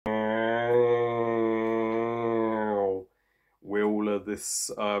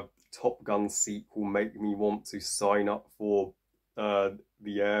this Top Gun sequel make me want to sign up for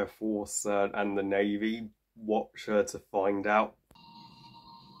the Air Force and the Navy. Watch to find out.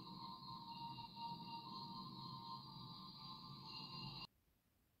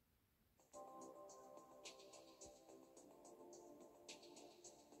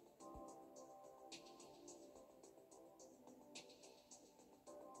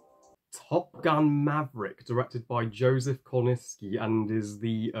 Top Gun Maverick, directed by Joseph Kosinski, and is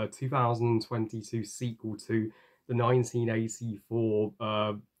the 2022 sequel to the 1984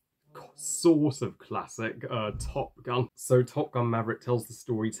 sort of classic Top Gun. So Top Gun Maverick tells the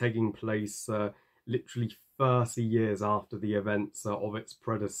story taking place literally 30 years after the events of its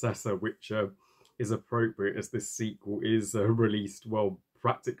predecessor, which is appropriate as this sequel is released, well,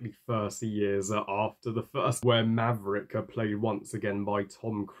 practically 30 years after the first, where Maverick, played once again by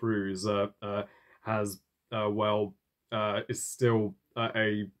Tom Cruise, is still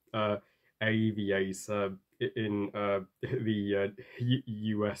a aviator in the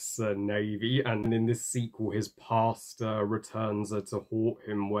US Navy, and in this sequel his past returns to haunt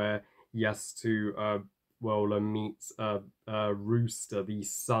him, where he has to meet Rooster, the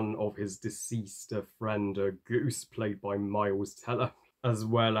son of his deceased friend Goose, played by Miles Teller, as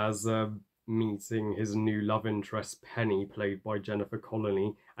well as meeting his new love interest Penny, played by Jennifer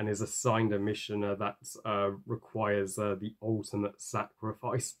Connelly, and is assigned a mission that requires the ultimate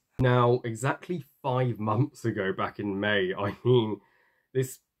sacrifice. Now, exactly 5 months ago, back in May, I mean,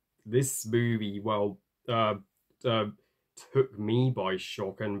 this movie, well, took me by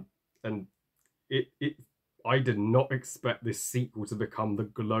shock, and I did not expect this sequel to become the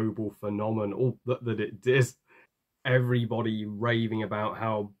global phenomenon that it did. Everybody raving about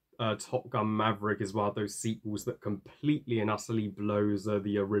how Top Gun Maverick is one of those sequels that completely and utterly blows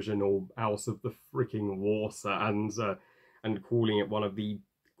the original out of the freaking water, and calling it one of the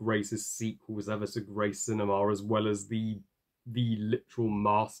greatest sequels ever to grace cinema, as well as the literal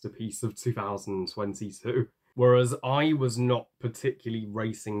masterpiece of 2022. Whereas I was not particularly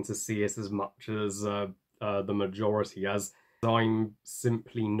racing to see it as much as the majority, as I'm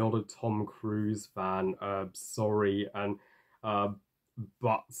simply not a Tom Cruise fan, sorry, and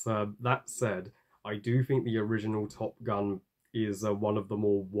but that said, I do think the original Top Gun is one of the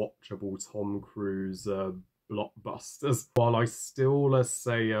more watchable Tom Cruise blockbusters. While I still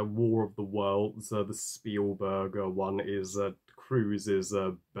say War of the Worlds, the Spielberg one, is Cruise's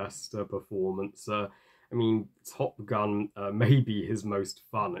best performance. I mean, Top Gun may be his most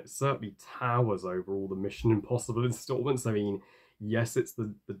fun. It certainly towers over all the Mission Impossible installments. I mean, yes, it's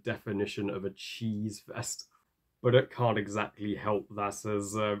the definition of a cheese fest, but it can't exactly help that,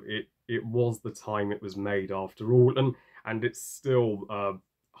 as it was the time it was made after all, and it's still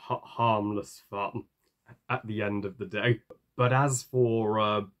harmless fun at the end of the day. But as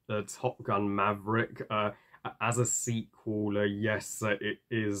for the Top Gun Maverick, as a sequel, yes, it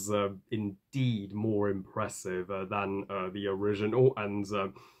is indeed more impressive than the original, and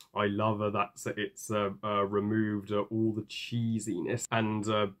I love that it's removed all the cheesiness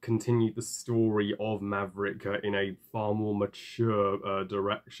and continued the story of Maverick in a far more mature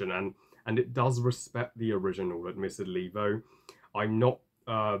direction, and it does respect the original, admittedly, though I'm not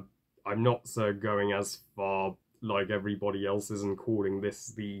going as far like everybody else is and calling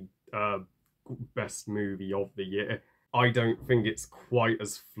this the best movie of the year. I don't think it's quite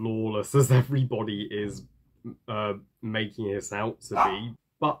as flawless as everybody is making it out to be,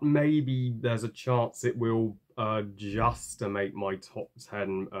 but maybe there's a chance it will just make my top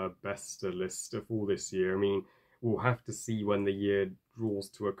 10 best list for this year. I mean, we'll have to see when the year draws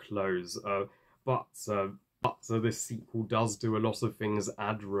to a close, but this sequel does do a lot of things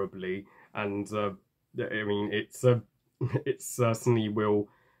admirably, and I mean, it certainly will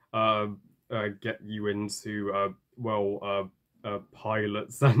get you into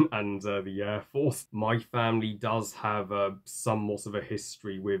pilots and the Air Force. My family does have somewhat of a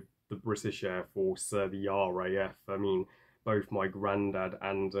history with the British Air Force, the RAF. I mean, both my granddad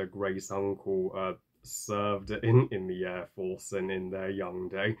and great uncle served in the Air Force and in their young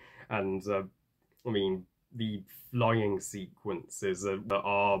day, and I mean, the flying sequences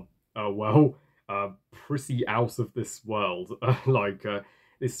are pretty out of this world. Like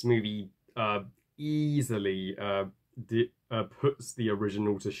this movie easily puts the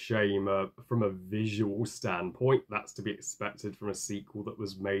original to shame from a visual standpoint. That's to be expected from a sequel that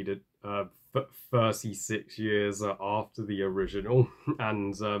was made at 36 years after the original,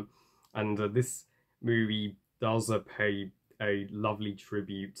 and this movie does pay a lovely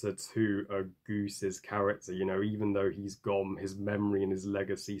tribute to Goose's character. You know, even though he's gone, his memory and his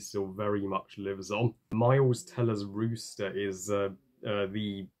legacy still very much lives on. Miles Teller's Rooster is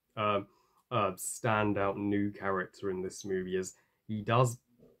the standout new character in this movie, is he does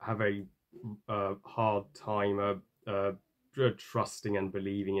have a hard time trusting and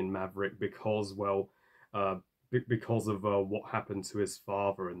believing in Maverick because, well, because of what happened to his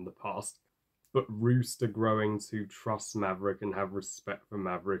father in the past. But Rooster growing to trust Maverick and have respect for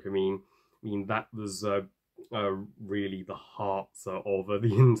Maverick, I mean that was really the heart of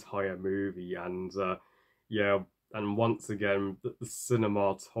the entire movie, and yeah, and once again, the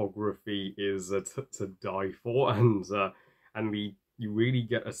cinematography is to die for, and you really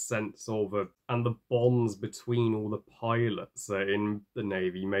get a sense of and the bonds between all the pilots in the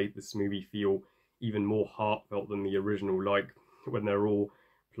Navy made this movie feel even more heartfelt than the original, like when they're all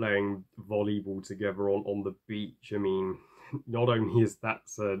playing volleyball together on the beach. I mean, not only is that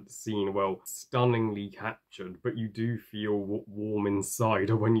scene, well, stunningly captured, but you do feel warm inside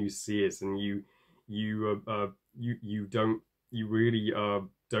when you see it, and you really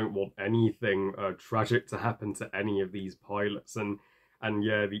don't want anything tragic to happen to any of these pilots. And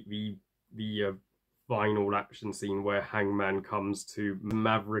yeah, the final action scene where Hangman comes to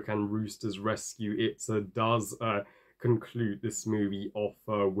Maverick and Rooster's rescue, it does conclude this movie off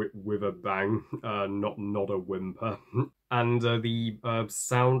with a bang, not a whimper. And the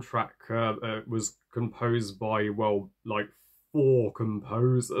soundtrack was composed by, well, like 4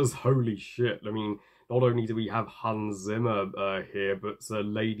 composers. Holy shit! I mean, not only do we have Hans Zimmer here, but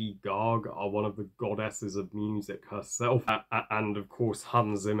Lady Gaga, one of the goddesses of music herself, and of course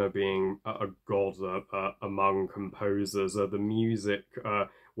Hans Zimmer being a god among composers. The music,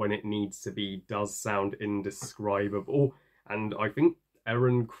 when it needs to be, does sound indescribable, and I think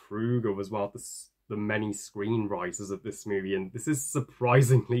Ehren Kruger was one of the many screenwriters of this movie, and this is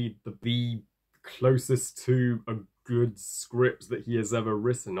surprisingly the closest to a good script that he has ever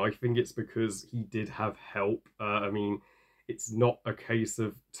written. I think it's because he did have help. I mean, it's not a case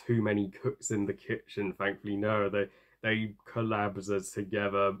of too many cooks in the kitchen, thankfully. No, they collabed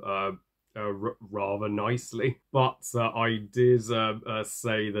together rather nicely. But I did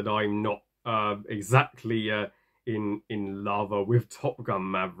say that I'm not exactly in love with Top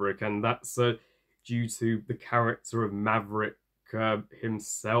Gun Maverick, and that's due to the character of Maverick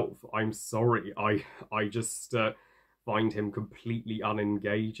himself. I'm sorry, I just find him completely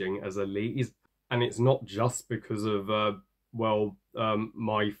unengaging as a lead, and it's not just because of well,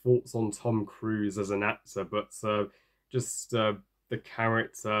 my thoughts on Tom Cruise as an actor, but just the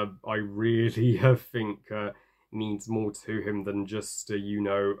character I really think needs more to him than just you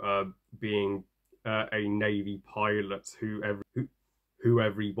know, being a Navy pilot who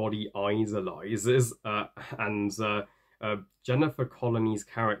everybody idolizes, and Jennifer Connelly's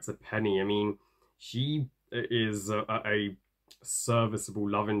character Penny, I mean, she is a serviceable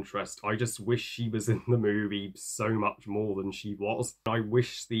love interest. I just wish she was in the movie so much more than she was. I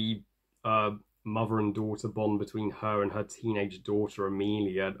wish the mother and daughter bond between her and her teenage daughter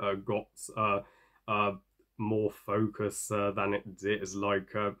Amelia got more focus than it did.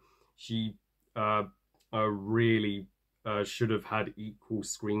 Like she really should have had equal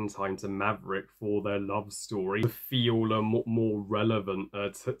screen time to Maverick for their love story to feel more relevant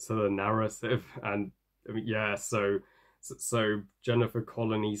to the narrative. And I mean, yeah, so Jennifer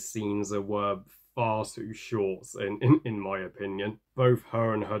Connelly's scenes were far too short, in my opinion. Both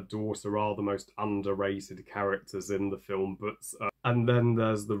her and her daughter are the most underrated characters in the film, but and then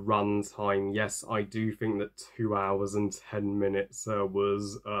there's the runtime. Yes, I do think that 2 hours and 10 minutes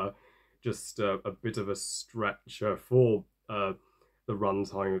was just a bit of a stretch for the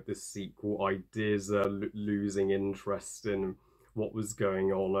runtime of this sequel. I did losing interest in what was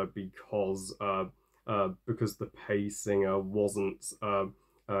going on because the pacing wasn't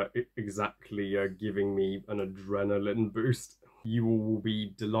exactly giving me an adrenaline boost. You will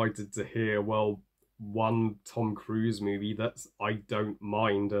be delighted to hear, well, one Tom Cruise movie that I don't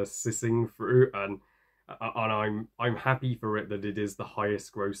mind sitting through, and I'm happy for it that it is the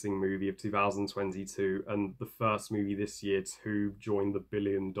highest grossing movie of 2022 and the first movie this year to join the $1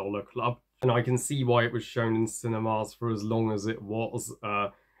 billion club. And I can see why it was shown in cinemas for as long as it was,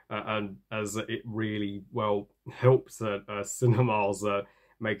 and as it really, well, helped cinemas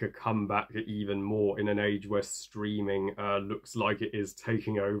make a comeback even more in an age where streaming looks like it is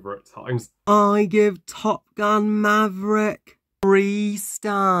taking over at times. I give Top Gun Maverick 3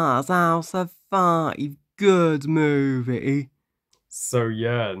 stars out of 5. Good movie. So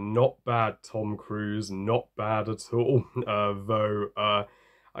yeah, not bad Tom Cruise, not bad at all. Though,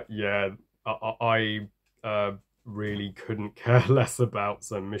 yeah, I really couldn't care less about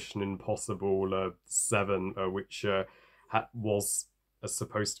Mission Impossible 7, which was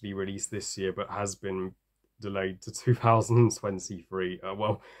supposed to be released this year, but has been delayed to 2023.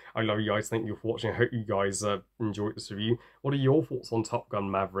 Well, I love you guys. Thank you for watching. I hope you guys enjoyed this review. What are your thoughts on Top Gun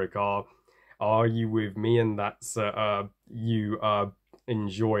Maverick? Are you with me in that you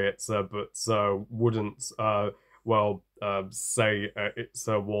enjoy it, but wouldn't say it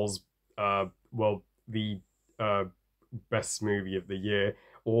was well the best movie of the year?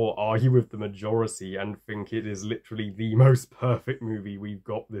 Or are you with the majority and think it is literally the most perfect movie we've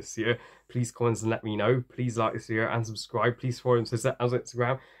got this year? Please comment and let me know. Please like this video and subscribe. Please follow on Twitter and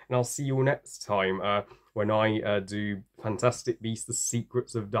Instagram. And I'll see you all next time when I do Fantastic Beasts: The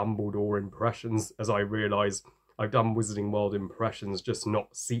Secrets of Dumbledore impressions, as I realise I've done Wizarding World impressions, just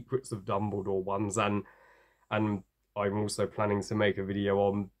not Secrets of Dumbledore ones. And I'm also planning to make a video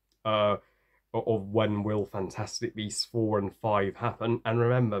on of when will Fantastic Beasts 4 and 5 happen. And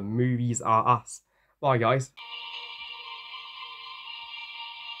remember, movies are us. Bye, guys.